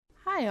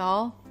Hi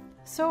all!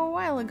 So a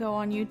while ago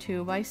on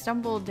YouTube, I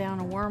stumbled down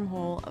a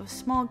wormhole of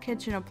small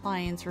kitchen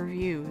appliance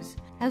reviews.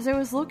 As I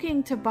was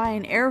looking to buy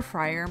an air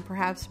fryer and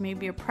perhaps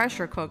maybe a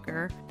pressure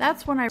cooker,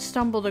 that's when I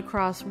stumbled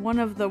across one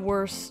of the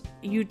worst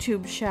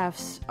YouTube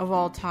chefs of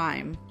all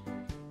time.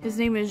 His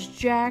name is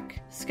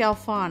Jack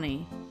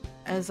Scalfani,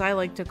 as I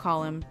like to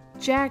call him,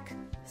 Jack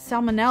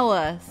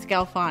Salmonella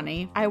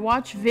Scalfani. I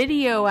watch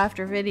video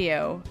after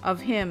video of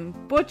him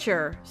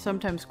butcher,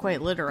 sometimes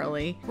quite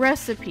literally,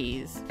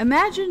 recipes.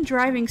 Imagine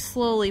driving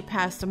slowly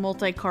past a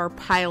multi-car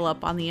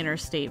pileup on the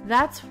interstate.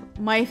 That's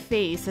my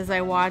face as I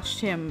watched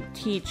him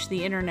teach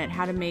the internet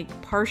how to make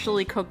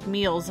partially cooked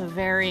meals of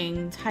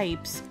varying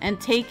types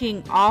and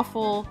taking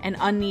awful and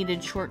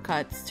unneeded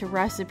shortcuts to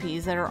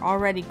recipes that are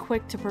already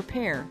quick to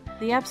prepare.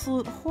 The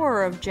absolute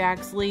horror of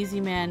Jack's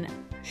lazy man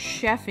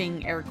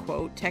chefing, air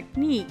quote,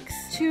 techniques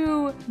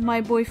to my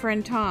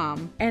boyfriend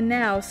Tom. And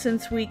now,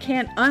 since we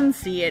can't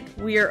unsee it,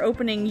 we are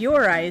opening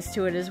your eyes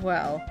to it as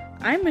well.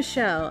 I'm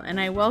Michelle, and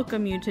I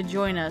welcome you to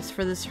join us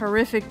for this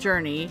horrific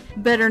journey,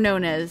 better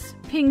known as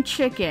Pink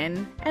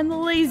Chicken and the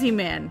Lazy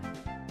Man.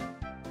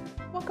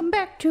 Welcome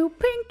back to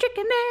Pink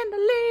Chicken and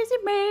the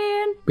Lazy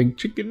Man. Pink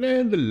Chicken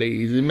and the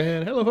Lazy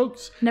Man. Hello,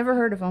 folks. Never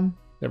heard of him.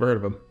 Never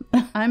heard of him.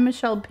 I'm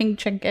Michelle Pink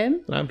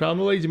Chicken. And I'm Tom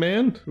the Lazy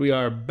Man. We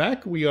are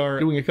back. We are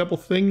doing a couple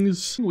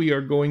things. We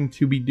are going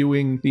to be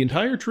doing the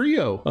entire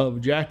trio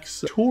of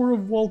Jack's tour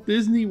of Walt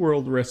Disney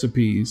World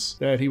recipes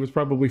that he was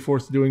probably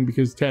forced to doing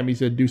because Tammy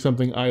said, do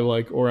something I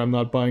like or I'm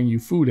not buying you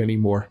food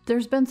anymore.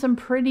 There's been some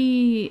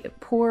pretty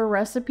poor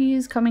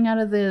recipes coming out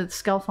of the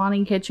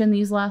Scalfani kitchen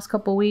these last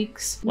couple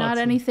weeks. Not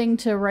anything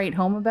to write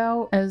home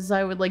about, as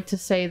I would like to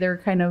say they're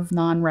kind of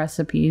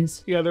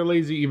non-recipes. Yeah, they're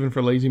lazy even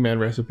for Lazy Man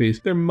recipes.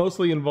 They're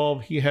mostly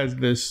involved. He has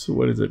this,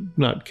 what is it?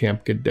 Not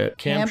Camp Cadet.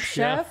 Camp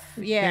Chef?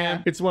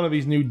 Yeah. It's one of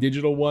these new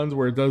digital ones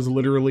where it does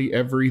literally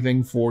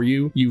everything for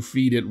you. You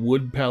feed it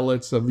wood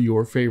pellets of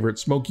your favorite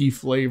smoky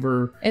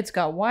flavor. It's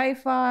got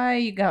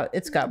Wi-Fi,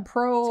 it's got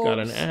probes. It's got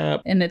an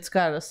app. And it's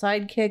got a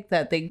sidekick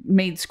that they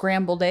made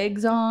scrambled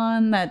eggs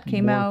on that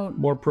came out.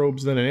 More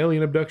probes than an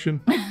alien abduction.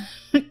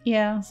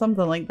 Yeah,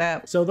 something like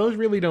that. So those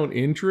really don't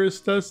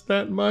interest us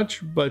that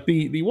much, but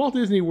the Walt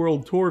Disney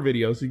World tour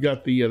videos, you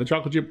got the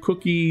chocolate chip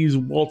cookies,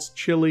 Walt's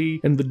chili,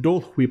 and the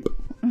Dole Whip.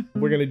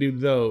 We're going to do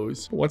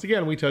those. Once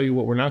again, we tell you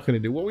what we're not going to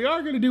do. What we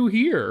are going to do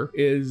here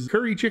is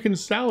curry chicken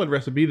salad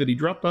recipe that he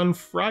dropped on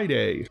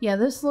Friday. Yeah,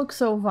 this looks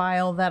so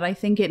vile that I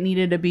think it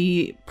needed to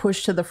be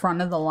pushed to the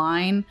front of the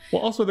line.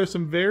 Well, also there's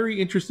some very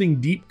interesting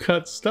deep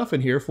cut stuff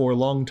in here for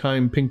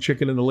longtime Pink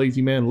Chicken and the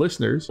Lazy Man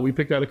listeners. We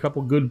picked out a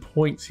couple good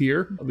points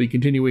here. The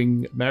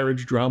continuing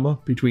marriage drama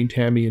between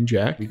Tammy and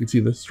Jack. You can see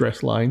the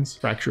stress lines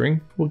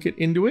fracturing. We'll get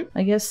into it.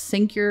 I guess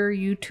sync your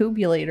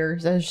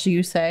utubulators, as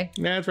you say.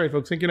 That's right,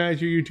 folks.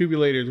 Synchronize your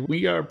utubulators.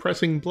 We are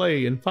pressing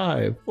play in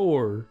 5,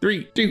 4,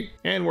 3, 2,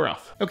 and we're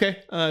off. Okay,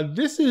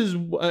 this is,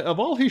 of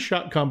all his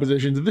shot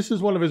compositions, this is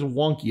one of his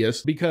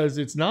wonkiest because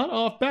it's not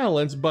off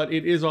balance, but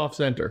it is off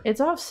center. It's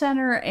off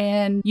center,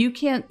 and you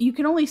can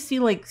only see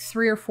like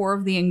 3 or 4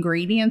 of the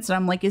ingredients, and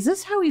I'm like, is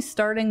this how he's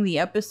starting the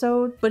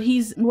episode? But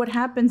what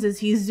happens is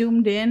he's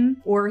zoomed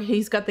in, or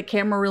he's got the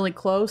camera really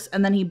close,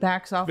 and then he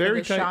backs off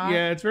very with a tight, shot.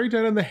 Yeah, it's very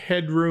tight on the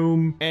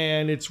headroom,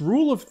 and it's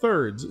rule of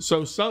thirds.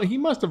 So he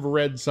must have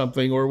read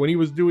something, or when he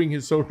was doing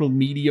his social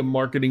media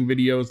marketing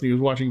videos and he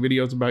was watching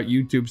videos about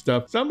YouTube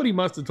stuff, somebody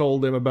must have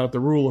told him about the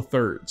rule of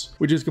thirds,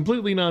 which is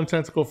completely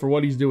nonsensical for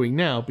what he's doing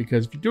now,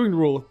 because if you're doing the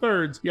rule of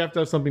thirds, you have to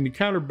have something to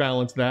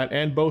counterbalance that,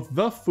 and both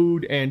the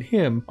food and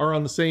him are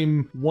on the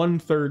same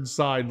 1/3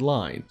 side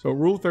line. So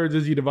rule of thirds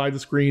is you divide the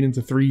screen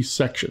into 3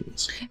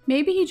 sections.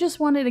 Maybe he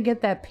just wanted to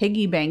get that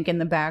piggy bank in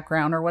the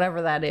background, or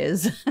whatever that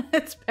is.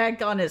 It's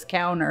back on his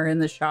counter in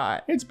the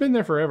shot. It's been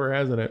there forever,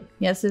 hasn't it?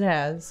 Yes, it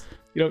has.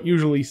 You don't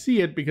usually see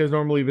it because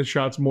normally the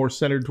shot's more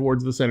centered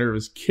towards the center of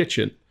his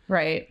kitchen.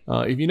 Right.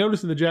 If you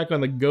notice in the Jack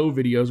on the Go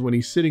videos, when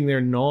he's sitting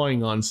there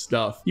gnawing on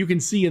stuff, you can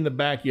see in the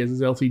back he has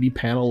his LCD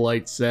panel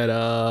light set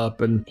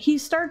up. And he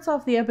starts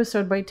off the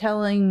episode by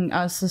telling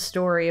us a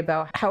story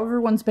about how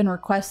everyone's been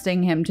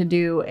requesting him to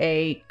do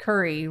a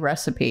curry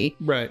recipe.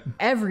 Right.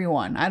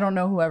 Everyone. I don't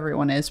know who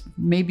everyone is.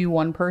 Maybe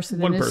one person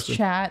in his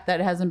chat that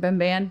hasn't been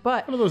banned,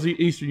 but one of those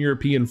Eastern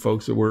European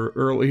folks that were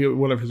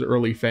one of his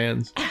early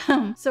fans.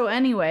 So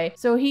anyway,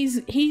 so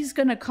he's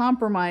gonna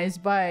compromise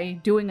by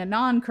doing a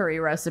non-curry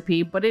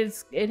recipe, but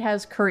it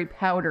has curry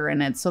powder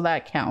in it, so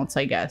that counts,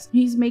 I guess.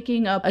 He's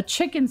making a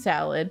chicken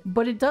salad,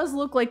 but it does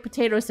look like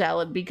potato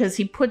salad because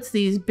he puts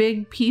these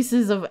big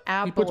pieces of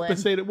apple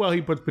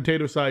he puts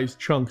potato-sized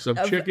chunks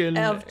of chicken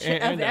and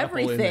everything.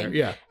 apple in there.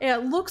 Yeah.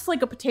 It looks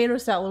like a potato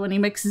salad when he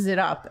mixes it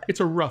up.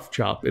 It's a rough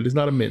chop. It is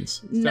not a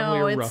mince. It's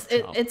definitely a rough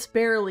chop. It's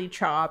barely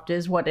chopped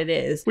is what it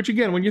is. Which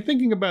again, when you're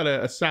thinking about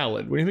a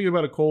salad, when you think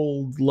about a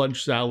cold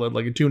lunch salad,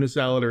 like a tuna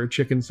salad or a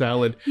chicken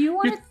salad,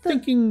 you're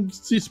thinking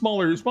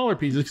smaller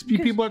pieces.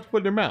 People about to put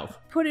in their mouth.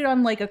 Put it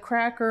on like a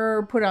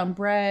cracker, put it on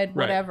bread,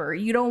 whatever.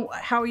 You don't,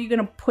 how are you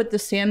going to put the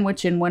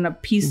sandwich in when a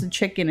piece of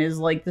chicken is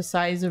like the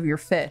size of your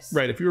fist?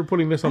 Right. If you were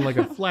putting this on like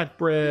a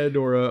flatbread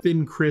or a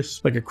thin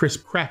crisp, like a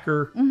crisp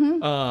cracker,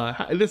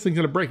 this thing's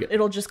going to break it.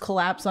 It'll just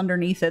collapse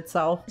underneath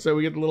itself. So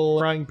we get the little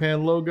frying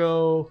pan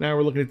logo. Now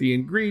we're looking at the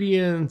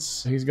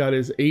ingredients. He's got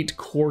his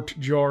 8-quart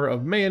jar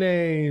of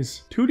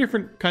mayonnaise, 2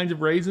 different kinds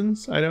of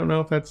raisins. I don't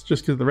know if that's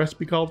just because the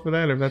recipe called for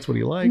that or if that's what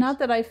he likes. Not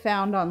that I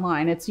found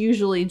online. It's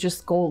usually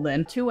just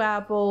golden. 2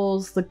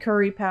 apples, the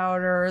curry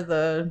powder,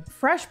 the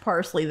fresh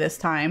parsley this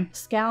time,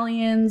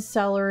 scallions,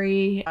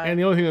 celery. And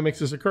the only thing that makes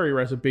this a curry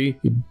recipe,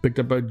 he picked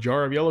up a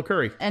jar of yellow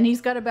curry. And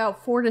he's got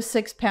about 4 to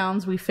 6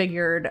 pounds, we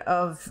figured,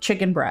 of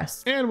chicken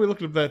breast. And we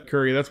looked at that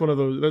curry. That's one of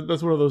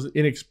those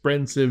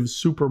inexpensive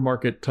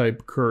supermarket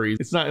type curries.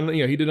 It's not,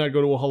 he did not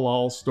go to a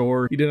halal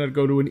store. He did not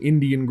go to an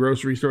Indian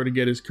grocery store to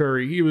get his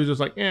curry. He was just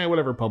like,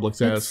 whatever Publix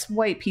has. It's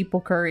white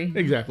people curry.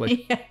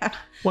 Exactly. Yeah.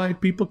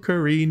 White people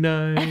curry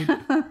night.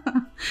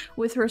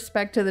 With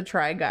respect to the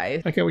Try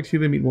Guys. I can't wait to see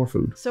them eat more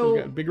food. So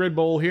we've got a big red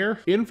bowl here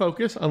in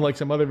focus, unlike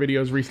some other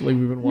videos recently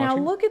we've been watching.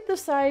 Now look at the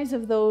size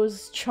of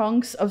those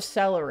chunks of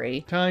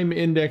celery. Time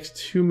index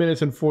 2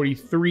 minutes and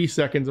 43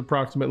 seconds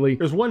approximately.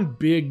 There's one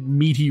big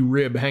meaty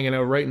rib hanging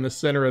out right in the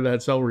center of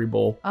that celery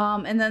bowl.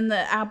 And then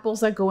the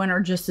apples that go in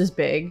are just as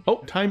big.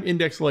 Oh, time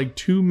index like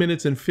 2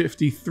 minutes and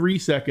 53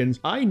 seconds.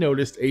 I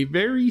noticed a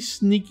very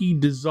sneaky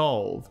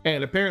dissolve,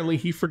 and apparently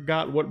he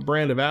forgot what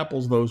brand of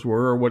apples those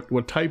were or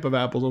what type of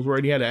apples those were,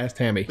 and he had to ask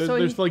Tammy.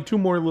 There's like 2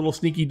 more little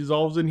sneaky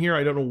dissolves in here.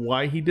 I don't know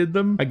why he did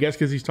them. I guess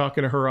because he's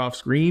talking to her off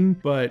screen,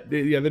 but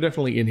yeah, they're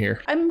definitely in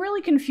here. I'm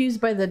really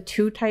confused by the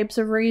 2 types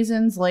of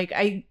raisins. Like,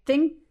 I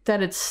think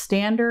that it's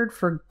standard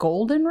for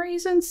golden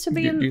raisins to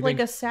be in like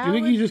a salad. Do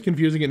you think he's just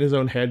confusing it in his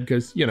own head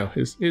because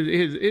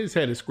his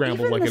head is scrambled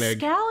even like the an egg?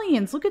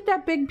 Scallions. Look at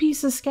that big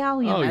piece of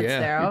scallion. Oh that's yeah,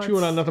 there. you're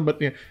chewing on nothing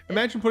but.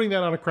 Imagine putting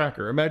that on a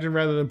cracker. Imagine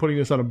rather than putting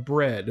this on a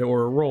bread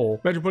or a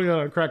roll. Imagine putting that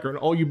on a cracker and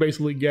all you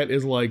basically get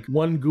is like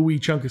one gooey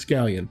chunk of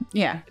scallion.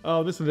 Yeah.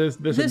 Oh, this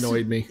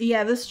annoyed me.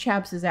 Yeah, this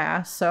chaps his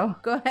ass. So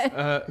go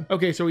ahead.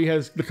 Okay, so he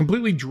has the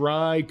completely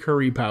dry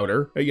curry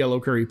powder, a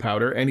yellow curry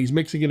powder, and he's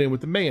mixing it in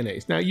with the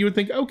mayonnaise. Now you would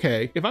think,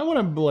 okay, if I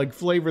want to like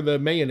flavor the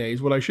mayonnaise,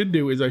 what I should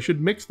do is I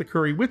should mix the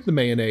curry with the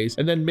mayonnaise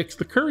and then mix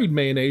the curried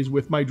mayonnaise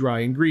with my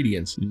dry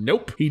ingredients.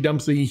 Nope. He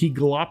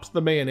glops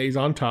the mayonnaise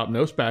on top,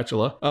 no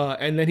spatula,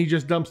 and then he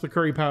just dumps the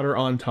curry powder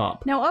on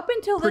top. Now, up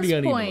until this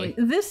point,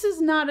 this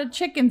is not a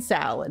chicken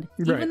salad.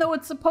 Right. Even though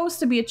it's supposed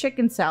to be a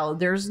chicken salad,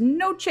 there's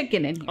no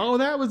chicken in here. Oh,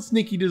 that was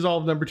Sneaky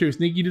Dissolve number 2.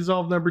 Sneaky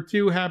Dissolve number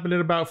 2 happened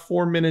at about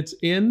 4 minutes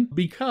in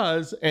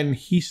and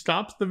he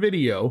stops the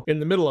video in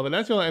the middle of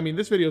it.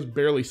 This video is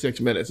barely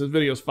 6 minutes. This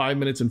video is 5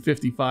 minutes and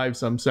 55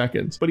 some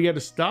seconds, but he had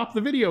to stop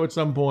the video at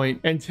some point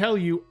and tell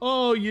you,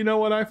 oh, you know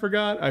what I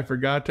forgot? I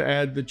forgot to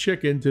add the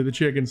chicken to the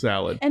chicken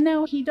salad. And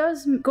now he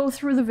does go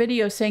through the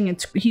video saying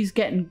he's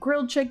getting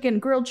grilled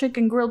chicken,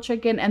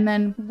 and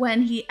then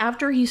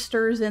after he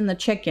stirs in the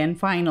chicken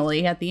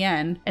finally at the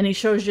end, and he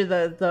shows you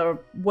the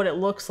what it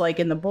looks like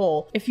in the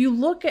bowl. If you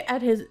look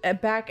at his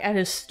back at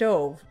his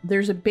stove,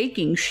 there's a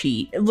baking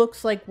sheet. It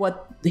looks like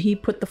what he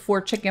put the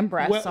 4 chicken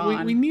breasts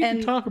on. We need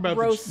to talk about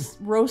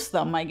roast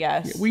them, I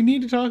guess. Yeah, we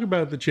need to talk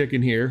about the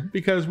chicken here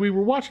because we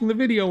were watching the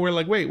video and we're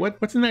like, wait,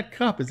 what's in that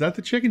cup? Is that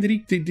the chicken?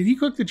 Did he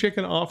cook the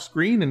chicken off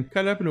screen and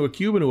cut it up into a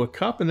cube into a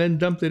cup and then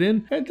dumped it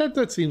in?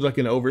 That seems like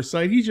an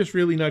oversight. He's just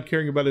really not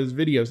caring about his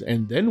videos.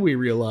 And then we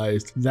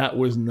realized that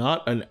was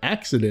not an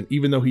accident,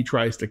 even though he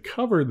tries to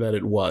cover that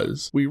it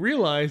was. We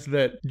realized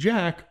that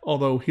Jack,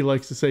 although he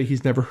likes to say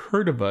he's never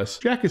heard of us,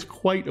 Jack is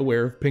quite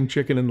aware of Pink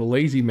Chicken and the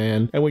Lazy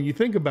Man. And when you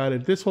think about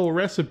it, this whole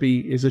recipe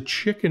is a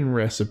chicken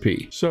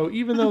recipe. So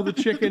even though the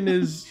chicken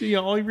is,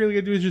 all you really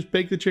gotta do is just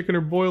bake the chicken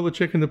or boil the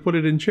chicken to put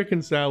it in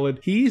chicken salad,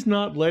 he's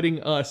not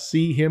letting us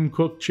see him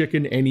cook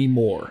chicken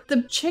anymore.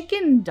 The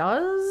chicken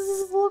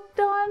does look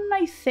done,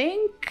 I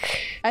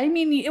think.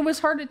 It was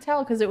hard to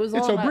tell because it was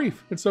It's so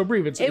brief.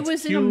 It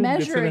was in a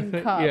measuring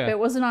cup. Yeah. It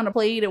wasn't on a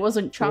plate. It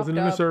wasn't chopped up. It wasn't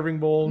in a serving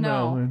bowl.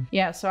 No.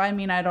 Yeah, so I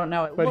don't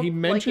know. It but looked he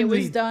mentions like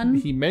it was done.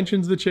 He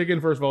mentions the chicken.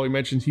 First of all, he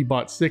mentions he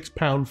bought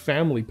 6-pound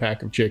family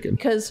pack of chicken.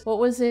 Because what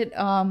was it?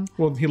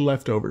 Well, he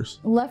leftovers.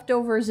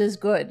 Leftovers is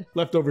good.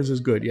 Leftovers is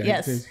good. Yeah.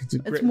 Yes.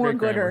 It's more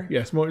gooder.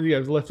 Yes.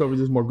 Leftovers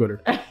is more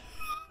gooder.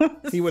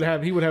 He would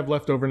have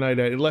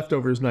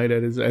leftovers night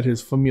at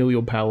his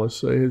familial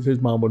palace. His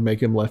mom would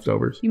make him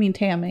leftovers. You mean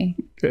Tammy?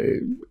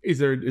 Is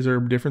there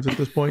a difference at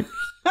this point?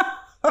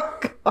 Oh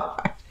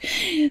God.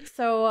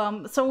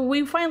 So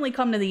we finally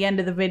come to the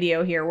end of the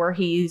video here where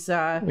he's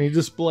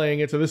displaying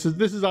it. So this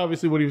is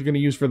obviously what he was going to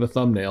use for the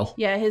thumbnail.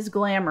 Yeah, his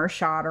glamour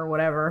shot or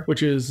whatever.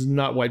 Which is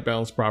not white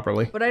balanced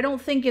properly. But I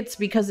don't think it's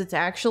because it's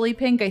actually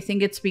pink. I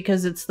think it's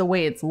because it's the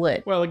way it's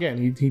lit. Well, again,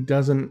 he's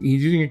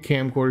using a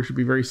camcorder. Should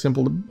be very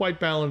simple to white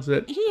balance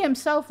it. He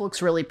himself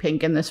looks really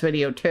pink in this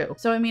video too.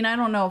 So I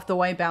don't know if the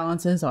white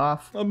balance is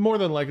off. More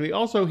than likely.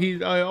 Also,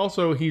 he's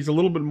a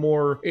little bit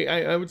more.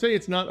 I would say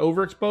it's not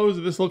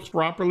overexposed. This looks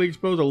properly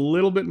exposed a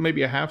little bit, maybe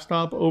maybe a half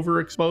stop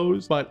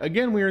overexposed. But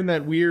again, we're in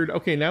that weird,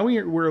 okay, now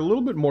we're a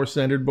little bit more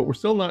centered, but we're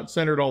still not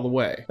centered all the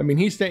way. I mean,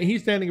 he's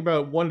standing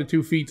about 1 to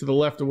 2 feet to the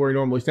left of where he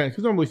normally stands,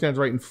 because normally stands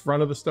right in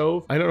front of the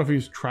stove. I don't know if he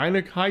was trying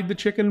to hide the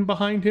chicken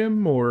behind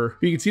him, or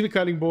you can see the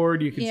cutting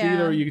board, you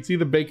can see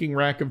the baking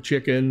rack of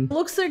chicken.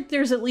 Looks like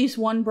there's at least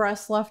one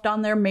breast left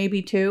on there,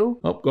 maybe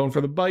 2. Oh, going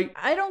for the bite.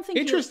 I don't think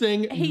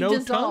interesting. he no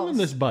dissolves. Tongue in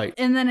this bite.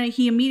 And then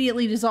he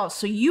immediately dissolves.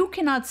 So you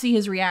cannot see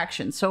his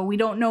reaction. So we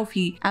don't know if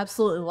he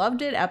absolutely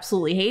loved it,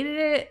 absolutely hated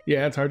it.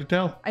 Yeah, it's hard to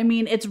tell. I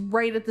mean, it's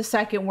right at the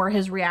second where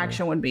his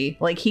reaction would be.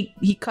 Like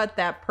he cut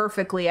that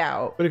perfectly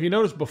out. But if you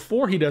notice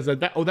before he does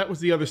that was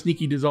the other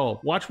sneaky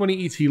dissolve. Watch when he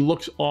eats, he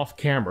looks off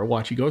camera.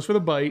 Watch, he goes for the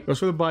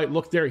bite,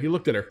 look there, he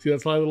looked at her. See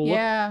that sly little look?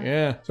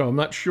 Yeah. So I'm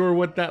not sure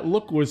what that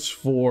look was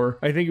for.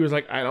 I think he was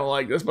like, I don't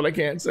like this, but I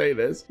can't say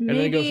this. And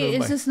maybe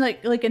is this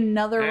like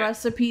another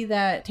recipe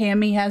that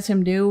Tammy has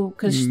him do?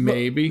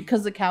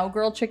 Because the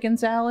cowgirl chicken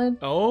salad.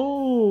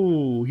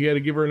 Oh, he had to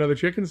give her another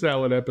chicken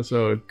salad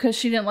episode. Because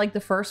she didn't like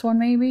the first one,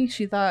 maybe?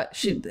 She thought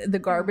the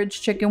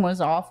garbage chicken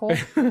was awful.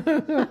 Well,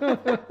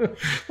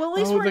 at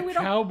least the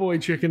cowboy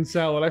chicken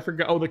salad. I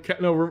forgot. Oh,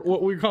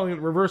 what we're calling it,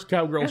 reverse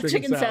cowgirl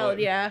chicken salad.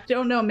 Yeah.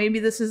 Don't know. Maybe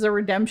this is a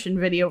redemption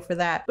video for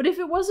that. But if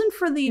it wasn't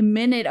for the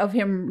minute of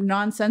him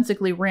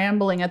nonsensically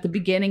rambling at the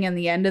beginning and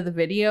the end of the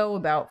video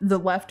about the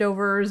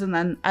leftovers, and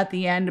then at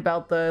the end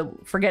about the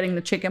forgetting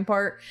the chicken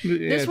part,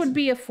 this would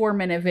be a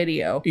 4-minute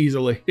video.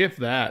 Easily. If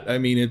that. I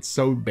mean, it's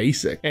so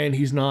basic. And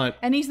he's not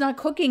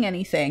cooking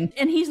anything.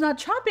 And he's not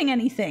chopping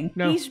anything.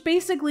 No. He's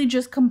basically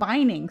just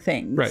combining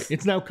things. Right.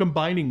 It's now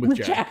combining with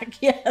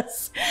Jack.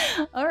 Yes.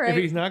 All right. If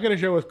he's not going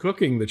to show us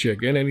cooking the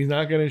chicken, and he's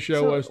not going to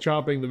show us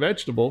chopping the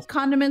vegetables.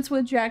 Condiments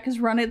with Jack has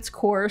run its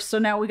course, so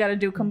now we got to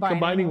do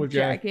combining with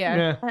Jack.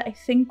 Yeah. I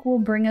think will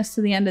bring us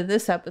to the end of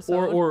this episode.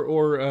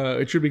 Or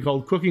it should be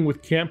called Cooking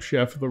with Camp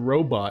Chef the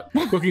Robot.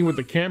 Cooking with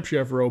the Camp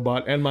Chef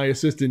Robot and my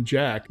assistant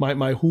Jack.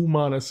 My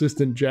human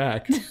assistant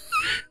Jack.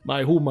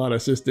 My human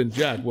assistant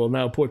Jack will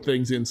now put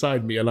things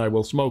inside me, and I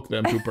will smoke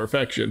them to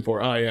perfection,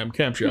 for I am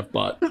Camp Chef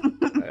Bot.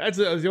 That's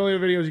the only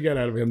videos you get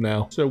out of him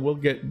now. So we'll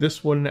get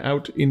this one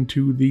out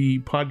into the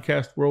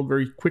podcast world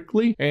very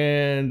quickly,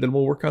 and then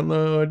we'll work on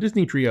the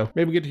Disney trio.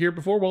 Maybe we get to hear it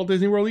before Walt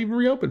Disney World even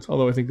reopens.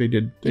 Although I think they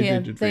did.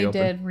 They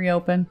did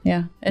reopen.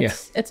 Yeah.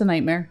 It's a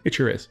nightmare. It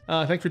sure is.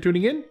 Thanks for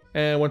tuning in.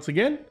 And once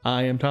again,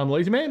 I am Tom the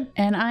Lazy Man.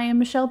 And I am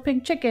Michelle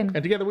Pink Chicken.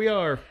 And together we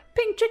are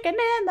Pink Chicken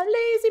and the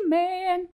Lazy Man.